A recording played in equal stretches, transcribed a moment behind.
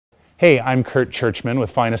Hey, I'm Curt Churchman with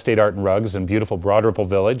Fine Estate Art and Rugs in beautiful Broad Ripple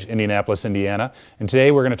Village, Indianapolis, Indiana. And today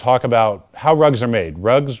we're going to talk about how rugs are made,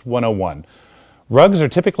 Rugs 101. Rugs are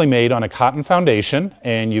typically made on a cotton foundation,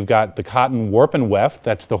 and you've got the cotton warp and weft.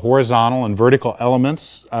 That's the horizontal and vertical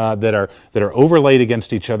elements that are overlaid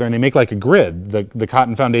against each other, and they make like a grid. The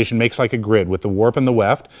cotton foundation makes like a grid with the warp and the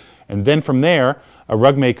weft. And then from there, a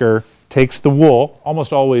rug maker takes the wool,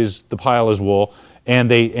 almost always the pile is wool,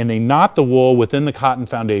 and they knot the wool within the cotton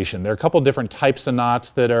foundation. There are a couple different types of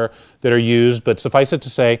knots that are used, but suffice it to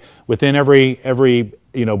say, within every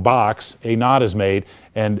box, a knot is made,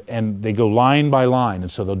 and they go line by line.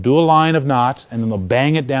 And so they'll do a line of knots, and then they'll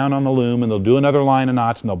bang it down on the loom, and they'll do another line of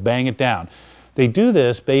knots, and they'll bang it down. They do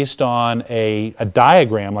this based on a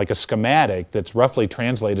diagram, like a schematic, that's roughly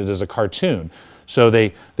translated as a cartoon. So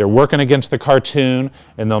they're working against the cartoon,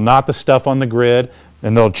 and they'll knot the stuff on the grid,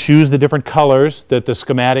 and they'll choose the different colors that the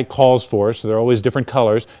schematic calls for, so they're always different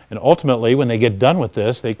colors, and ultimately when they get done with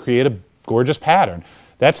this, they create a gorgeous pattern.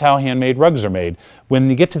 That's how handmade rugs are made. When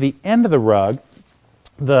you get to the end of the rug,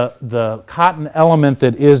 the cotton element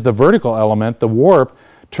that is the vertical element, the warp,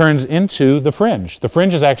 turns into the fringe. The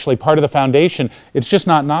fringe is actually part of the foundation, it's just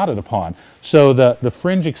not knotted upon. So the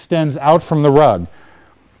fringe extends out from the rug.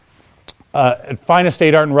 At Fine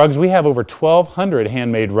Estate Art and Rugs, we have over 1,200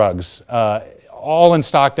 handmade rugs, all in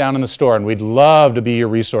stock down in the store, and we'd love to be your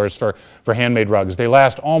resource for handmade rugs. They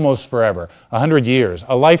last almost forever, 100 years,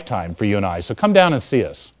 a lifetime for you and I. So come down and see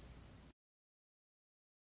us.